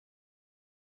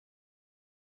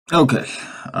Okay,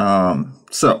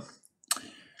 so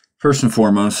first and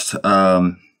foremost,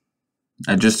 I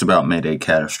just about made a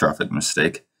catastrophic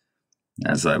mistake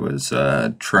as I was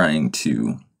trying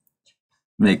to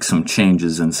make some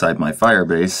changes inside my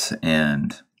Firebase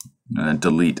and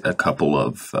delete a couple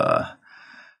of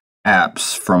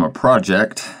apps from a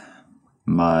project.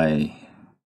 My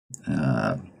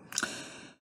uh,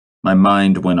 my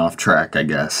mind went off track, I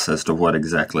guess, as to what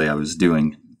exactly I was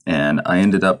doing, and I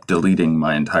ended up deleting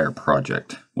my entire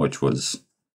project, which was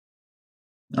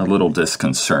a little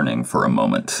disconcerting for a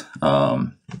moment.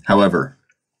 However,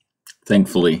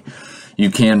 thankfully, you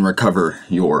can recover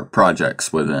your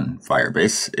projects within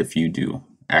Firebase if you do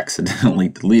accidentally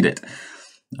delete it.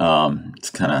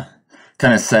 It's kind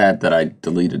of sad that I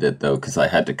deleted it though, because I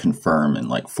had to confirm in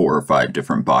like 4 or 5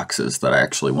 different boxes that I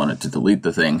actually wanted to delete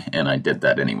the thing, and I did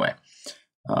that anyway.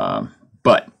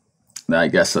 But I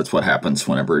guess that's what happens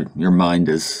whenever your mind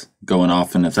is going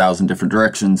off in 1,000 different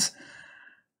directions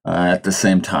at the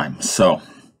same time. So,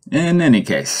 in any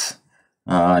case,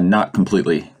 not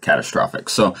completely catastrophic.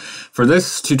 So, for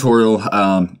this tutorial,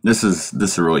 this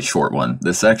is a really short one.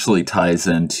 This actually ties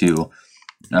into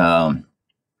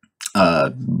a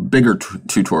bigger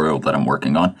tutorial that I'm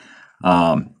working on.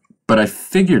 But I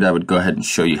figured I would go ahead and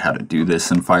show you how to do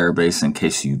this in Firebase in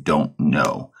case you don't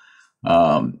know.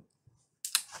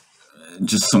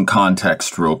 Just some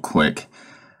context real quick.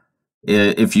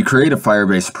 If you create a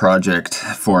Firebase project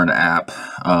for an app,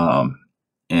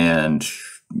 and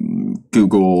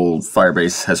Google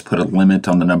Firebase has put a limit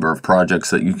on the number of projects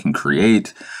that you can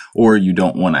create, or you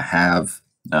don't want to have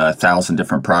 1,000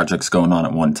 different projects going on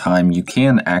at one time, you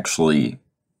can actually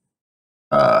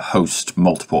host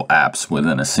multiple apps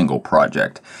within a single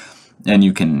project. And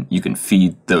you can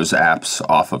feed those apps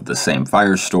off of the same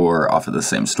Firestore, off of the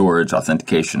same storage,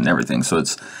 authentication, and everything. So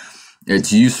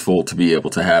it's useful to be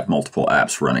able to have multiple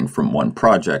apps running from one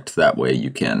project. That way you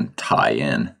can tie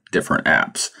in different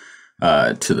apps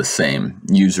to the same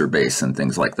user base and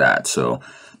things like that. So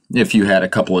if you had a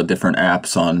couple of different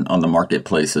apps on the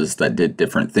marketplaces that did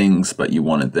different things, but you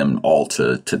wanted them all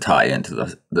to tie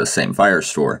into the same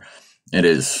Firestore, it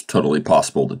is totally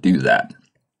possible to do that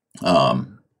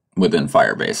within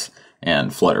Firebase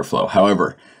and Flutterflow.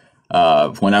 However,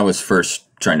 when I was first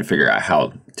trying to figure out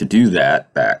how to do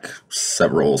that back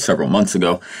several months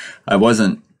ago, I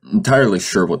wasn't entirely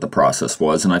sure what the process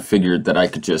was, and I figured that I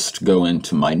could just go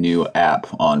into my new app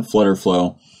on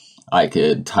Flutterflow. I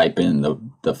could type in the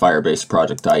Firebase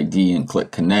project ID and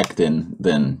click connect, and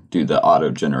then do the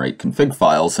auto-generate config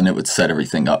files, and it would set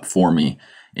everything up for me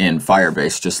in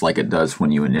Firebase, just like it does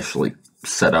when you initially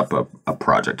set up a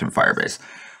project in Firebase.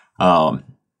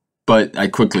 But I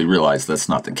quickly realized that's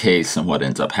not the case, and what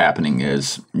ends up happening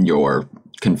is your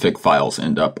config files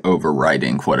end up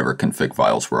overwriting whatever config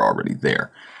files were already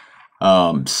there.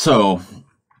 So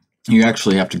you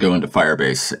actually have to go into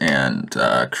Firebase and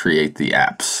create the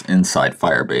apps inside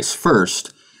Firebase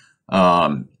first,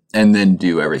 and then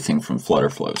do everything from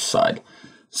Flutterflow's side.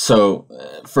 So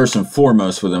first and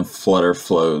foremost within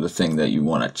Flutterflow, the thing that you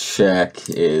want to check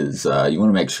is you want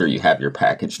to make sure you have your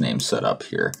package name set up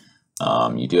here.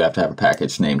 You do have to have a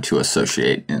package name to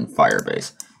associate in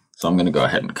Firebase. So I'm going to go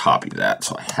ahead and copy that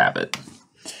so I have it.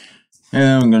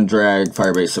 And I'm going to drag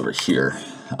Firebase over here.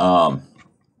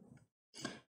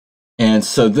 And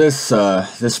so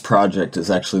this project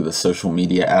is actually the social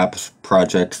media app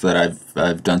project that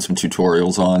I've done some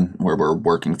tutorials on, where we're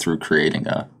working through creating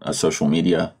a social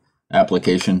media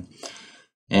application.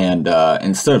 And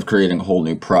instead of creating a whole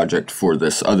new project for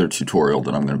this other tutorial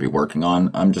that I'm going to be working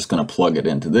on, I'm just going to plug it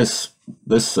into this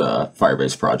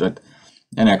Firebase project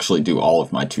and actually do all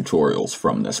of my tutorials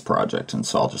from this project. And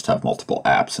so I'll just have multiple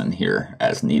apps in here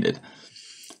as needed.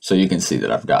 So you can see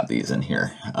that I've got these in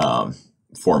here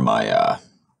for my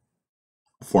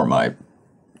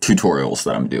tutorials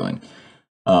that I'm doing.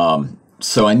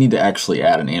 So I need to actually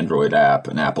add an Android app,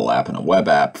 an Apple app, and a web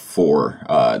app for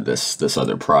this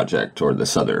other project or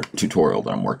this other tutorial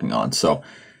that I'm working on. So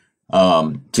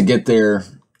to get there,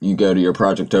 you go to your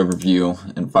project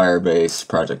overview in Firebase,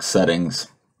 project settings,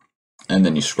 and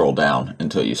then you scroll down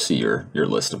until you see your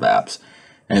list of apps.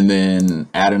 And then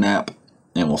add an app,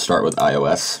 and we'll start with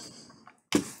iOS.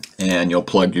 And you'll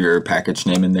plug your package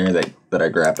name in there that I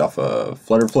grabbed off of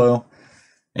Flutterflow.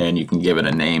 And you can give it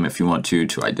a name if you want to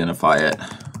identify it.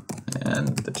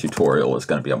 And the tutorial is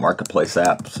going to be a marketplace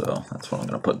app, so that's what I'm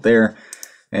going to put there.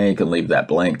 And you can leave that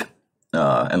blank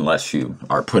unless you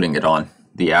are putting it on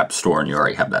the App Store and you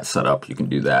already have that set up. You can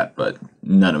do that, but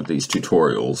none of these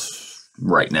tutorials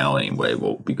right now anyway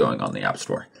will be going on the App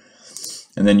Store.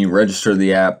 And then you register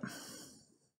the app.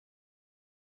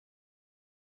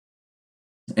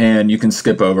 And you can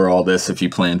skip over all this if you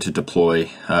plan to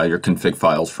deploy your config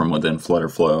files from within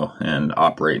Flutterflow and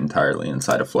operate entirely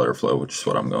inside of Flutterflow, which is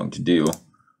what I'm going to do. So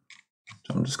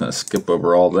I'm just going to skip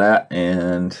over all that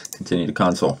and continue to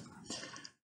console.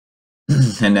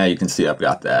 And now you can see I've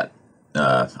got that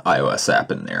iOS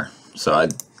app in there. So I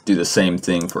do the same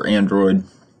thing for Android.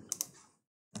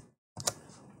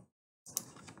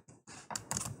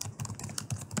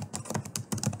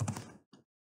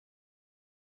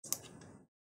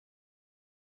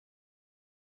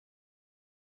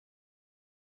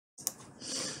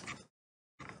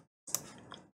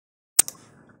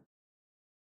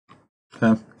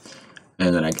 Okay.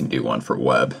 And then I can do one for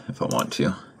web if I want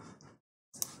to.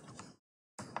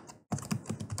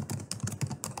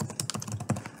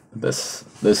 This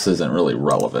isn't really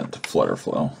relevant to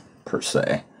Flutterflow per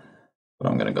se, but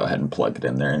I'm going to go ahead and plug it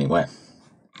in there anyway.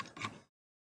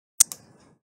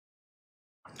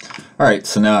 All right,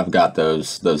 so now I've got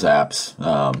those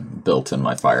apps built in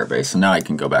my Firebase. So now I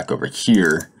can go back over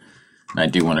here, and I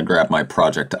do want to grab my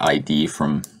project ID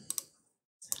from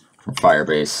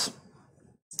Firebase.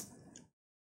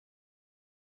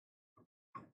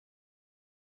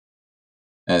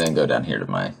 And then go down here to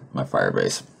my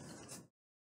Firebase.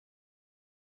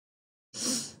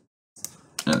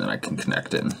 And then I can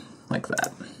connect in like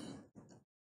that.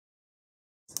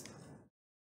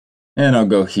 And I'll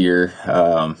go here.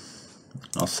 I'll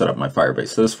set up my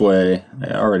Firebase this way.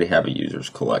 I already have a users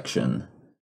collection.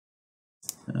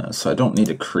 So I don't need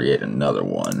to create another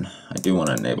one. I do want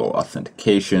to enable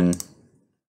authentication.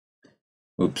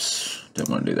 Oops, didn't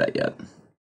want to do that yet.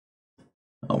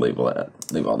 I'll leave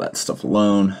all that stuff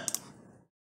alone.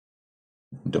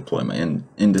 Deploy my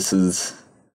indices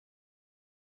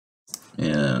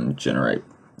and generate.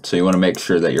 So you want to make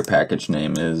sure that your package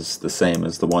name is the same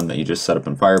as the one that you just set up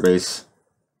in Firebase.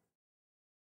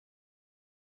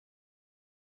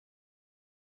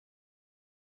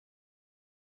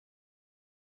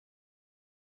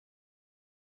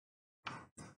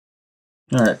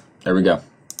 All right, there we go.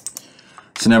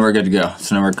 So now we're good to go.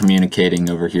 So now we're communicating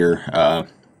over here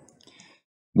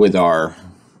with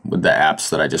the apps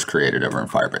that I just created over in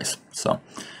Firebase. So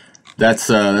that's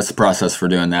the process for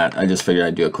doing that. I just figured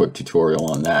I'd do a quick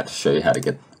tutorial on that to show you how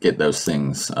to get those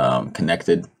things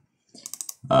connected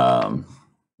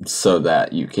so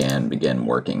that you can begin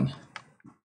working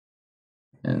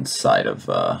inside of.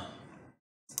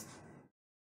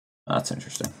 That's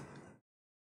interesting.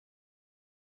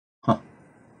 Huh.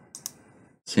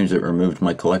 Seems it removed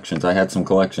my collections. I had some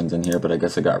collections in here, but I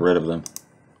guess I got rid of them.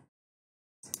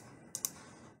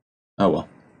 Oh well.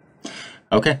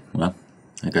 Okay, well,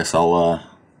 I guess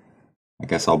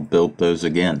I'll build those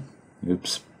again.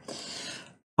 Oops.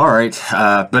 All right,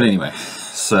 but anyway,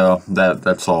 so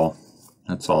that's all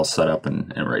set up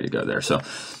and ready to go there. So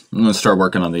I'm going to start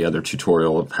working on the other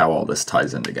tutorial of how all this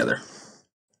ties in together.